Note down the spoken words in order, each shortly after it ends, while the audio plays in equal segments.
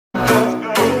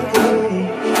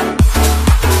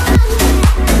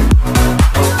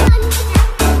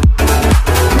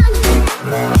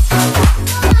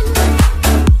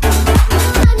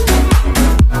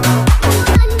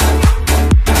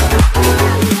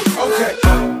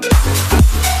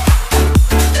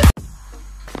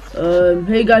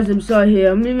Hey guys, I'm sorry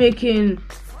here. I'm making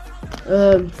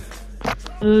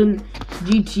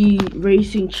GT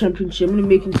Racing Championship. I'm gonna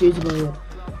make a series about it.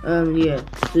 Yeah.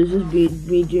 So this is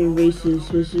me doing races.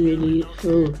 This is really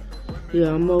so.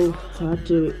 Yeah, I'm gonna have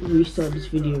to restart this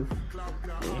video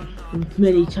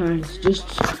many times just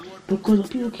because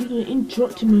people keep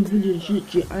interrupting my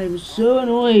videos. I am so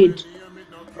annoyed.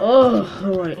 Oh,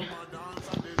 alright.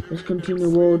 Let's continue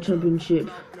World Championship.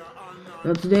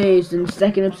 Now today is the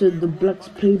second episode of the Blacks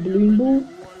Play Balloon Ball.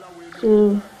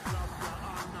 So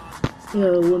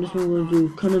yeah, what is we gonna do?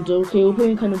 Canada, okay, we're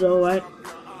playing Canada, alright.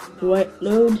 Alright,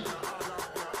 load.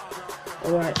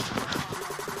 Alright.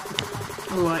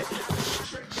 Alright.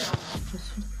 Let's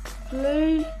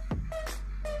play.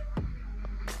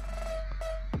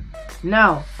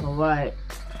 Now, alright.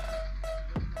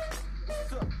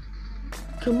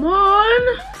 Come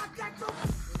on!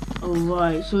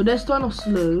 Alright, so let's start off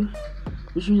slow,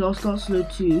 which means I'll start slow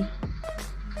too.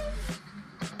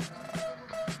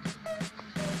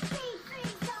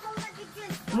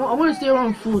 I want to stay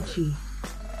around 40.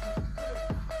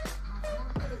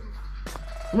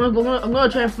 I'm gonna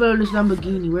try and follow this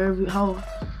Lamborghini wherever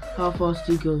how fast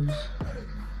he goes.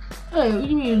 Hey, what do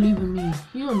you mean you're leaving me?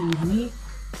 You don't leave me.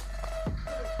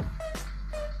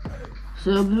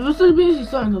 So we're still basically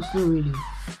starting off slow really.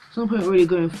 Some point really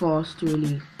going fast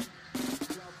really.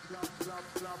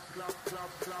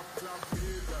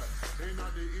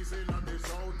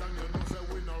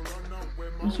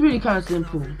 It's really kind of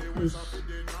simple.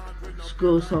 Just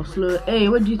go soft, slow. Hey,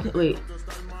 what do you think? Wait,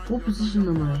 what position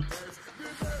am I?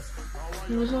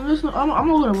 I'm not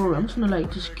gonna worry. I'm just gonna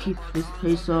like just keep this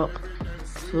pace up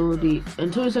so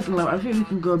until the second lap. I think we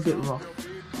can go a bit rough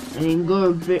and then go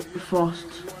a bit fast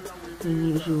than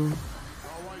usual.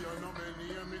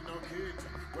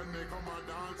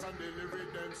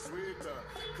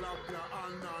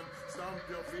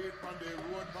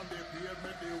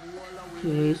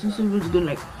 Okay, since everyone's going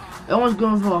like, everyone's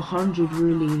going for 100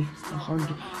 really,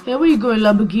 100. Hey, where you going,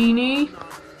 Lamborghini?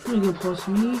 Where you gonna pass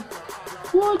me?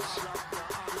 What?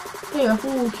 Hey, I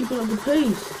thought we were keeping up the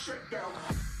pace.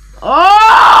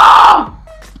 Oh!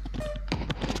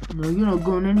 No, you're not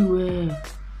going anywhere.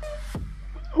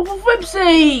 Oh, for flip's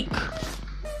sake!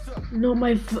 No,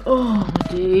 my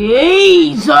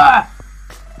days!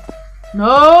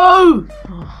 No!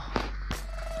 Oh.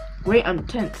 Wait, I'm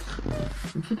 10th.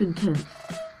 I'm flipping 10th.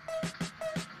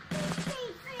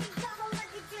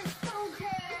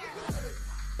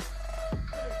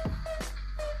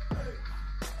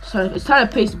 So it's time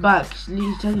to pace back. I'm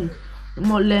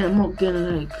not gonna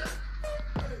like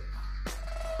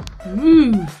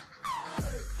move.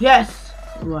 Yes!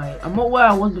 Right. I'm not where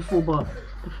I was before, but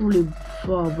I'm probably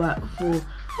far back for.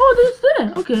 Oh, this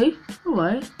there. Okay.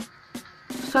 Alright.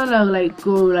 It's time to like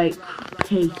go like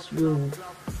pace real.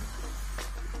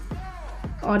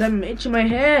 Oh, I'm itching my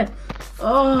hair.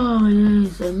 Oh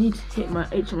yes, I need to hit my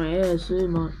itch my hair so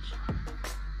much.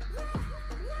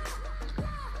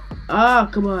 Ah,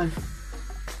 come on.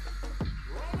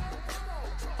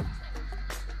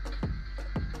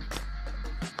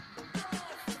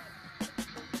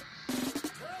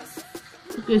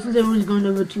 Okay, since everyone's going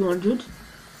over 200.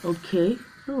 Okay,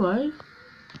 alright.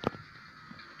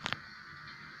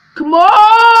 Come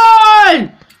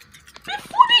on!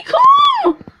 Before they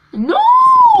come! No!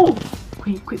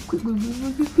 Quick.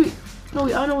 No,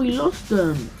 I know we lost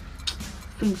them.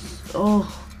 Things. Oh.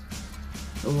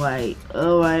 Alright.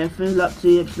 I think lap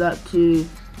 2, lap 2.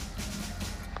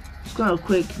 It's kind of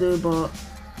quick though, but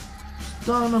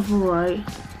starting off alright.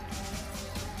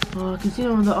 Oh, I can see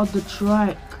them on the other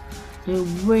track. They're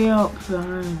way up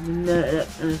behind.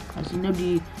 I see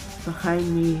nobody behind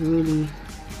me really.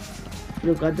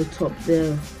 Look at the top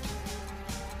there.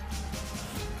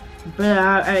 But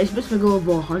I expect to go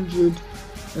over 100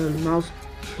 miles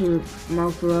per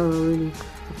hour really,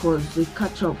 because they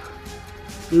catch up.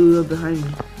 You were behind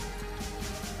me.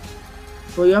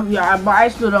 But but I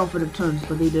slow down for the turns,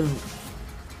 but they don't.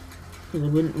 Because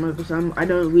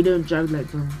we don't drag like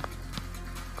them.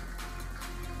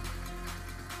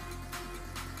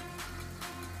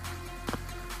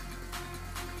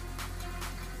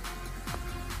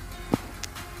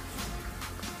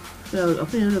 So I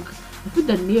think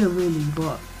they're near really,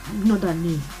 but not that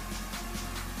near.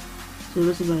 So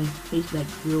this is my face like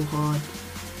real hard.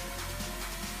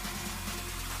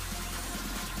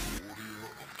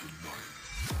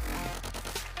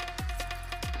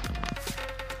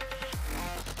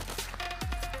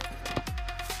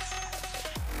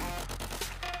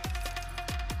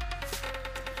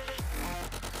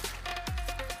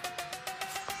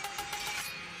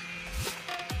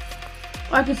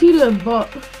 I can see them, but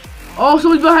oh,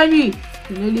 someone's behind me.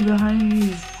 You're nearly behind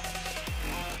me.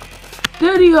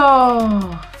 There you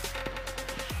are.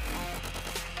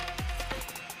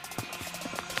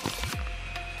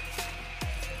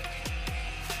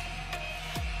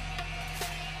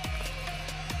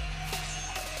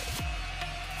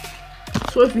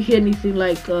 So if you hear anything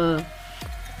like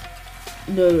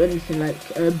anything like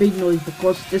a big noise,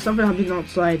 because there's something happening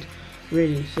outside,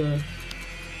 really. So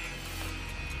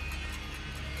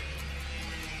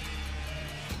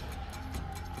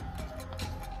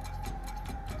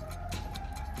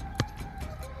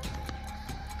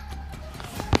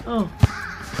oh,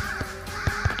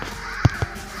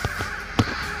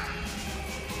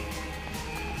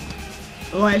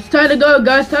 alright, it's time to go,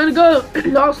 guys. Time to go.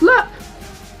 Last lap.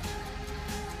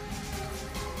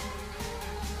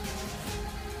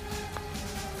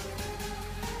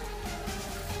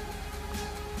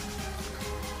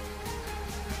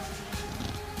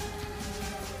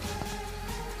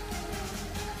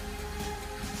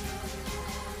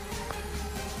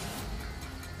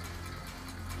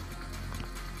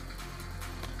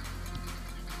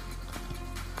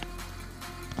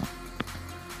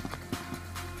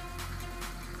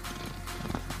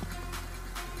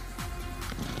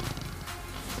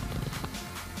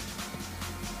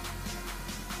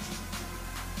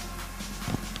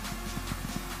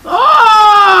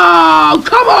 Oh,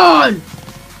 come on!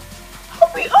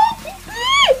 Help me,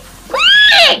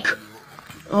 quick!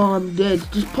 Oh, I'm dead.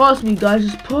 Just pass me, guys.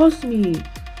 Just pass me.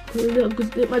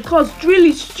 Because my car's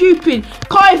really stupid.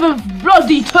 Can't even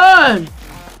bloody turn.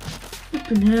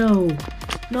 Flipping hell.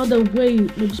 No other way.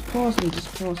 No, just pass me.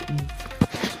 Just pass me.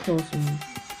 Just pass me.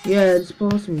 Yeah, just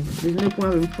pass me. There's no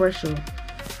point having pressure.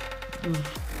 Oh.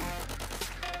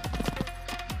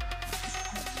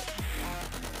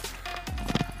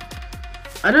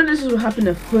 I know this is what happened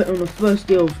on the first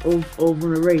day of a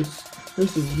race.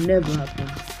 This has never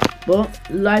happened. But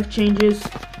life changes,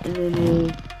 and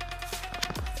then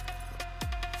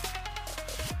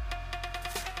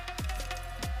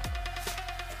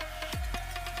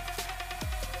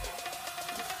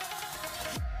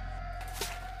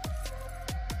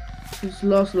this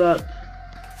last lap.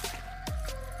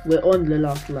 We're on the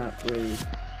last lap, really.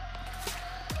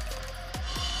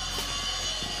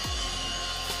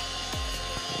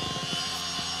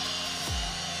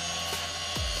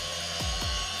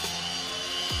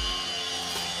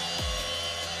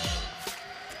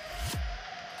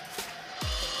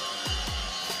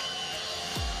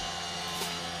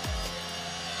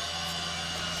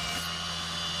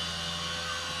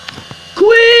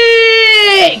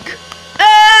 Quick!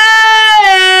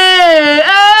 Hey!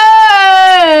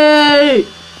 Hey!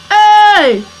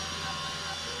 Hey!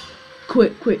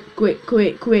 Quick,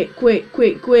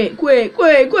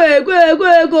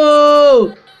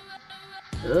 go!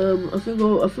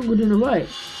 I think we're doing it right.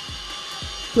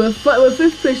 We're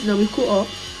 5th place now. We caught up.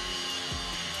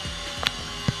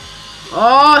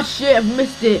 Oh shit! I've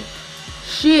missed it.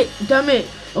 Shit! Damn it.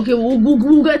 Okay,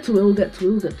 we'll get to it. We'll get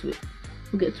to it.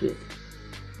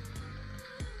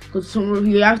 Because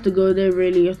you have to go there.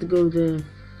 Really, you have to go there.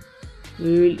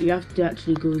 You have to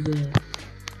actually go there.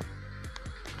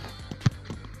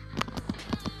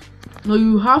 No,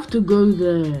 you have to go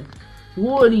there.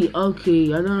 What are the...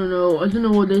 Okay, I don't know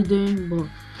what they're doing, but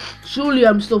surely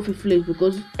I'm still 5th place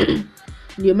because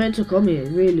you're meant to come here.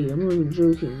 Really, I'm not even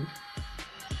joking.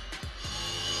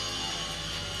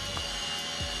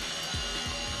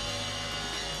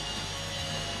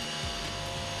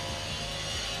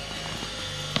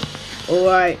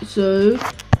 Alright, so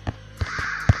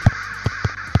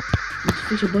let's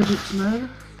fix your budgets now.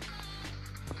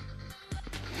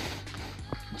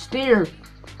 Steer.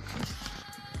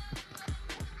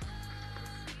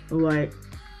 Alright.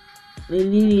 I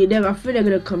think they're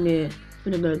gonna come here. I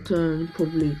think they're gonna turn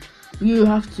probably. You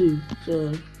have to,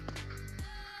 so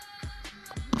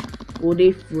or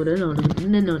they're not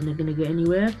gonna get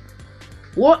anywhere.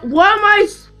 What? Why am I?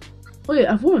 Oh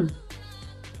yeah, I've won.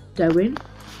 Did I win?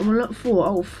 I'm on lap 4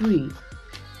 out of 3.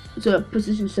 So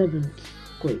position 7th.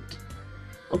 Great.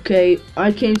 Okay,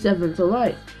 I came 7th.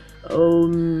 Alright. I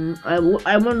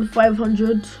won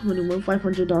 500. When I won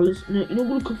 $500. No, you know,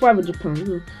 we'll call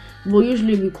 £500. Well,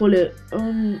 usually we call it.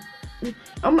 I'm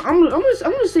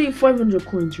gonna say 500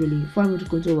 coins. Really, 500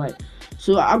 coins. Alright.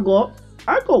 So I got.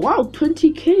 Wow,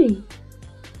 20k.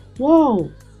 Wow,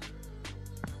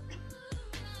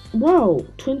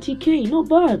 20k. Not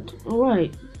bad.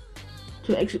 Alright.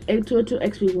 To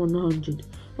XP 100.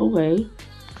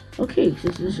 Okay, so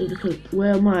this is the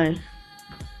where am I?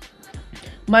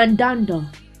 Mandanda.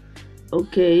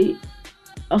 Okay,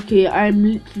 I'm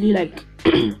literally like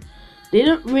they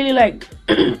don't really like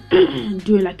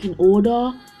do it like in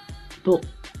order. but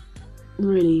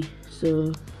really,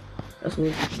 so that's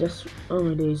all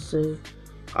it is. So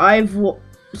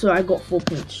I got 4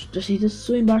 points. Just it's just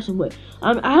so embarrassing. Wait,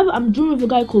 I'm doing with a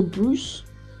guy called Bruce,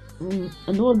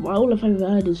 and all I've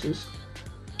ever had is just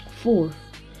 4.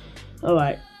 All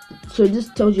right, so this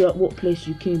tells you at what place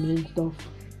you came in and stuff,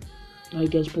 I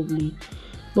guess, probably.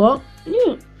 But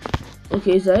yeah,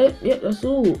 okay, is that it? Yeah, that's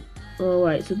all. All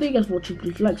right, so thank you guys for watching.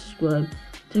 Please like, subscribe.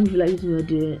 Thank you for liking this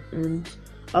video, and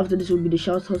after this will be the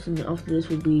shout outs, and after this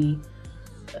will be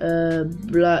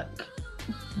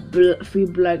free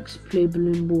blacks play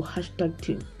balloon ball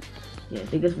 #2. Yeah,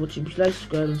 thank you guys for watching. Please like,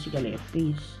 subscribe, and see you guys later.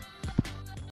 Peace.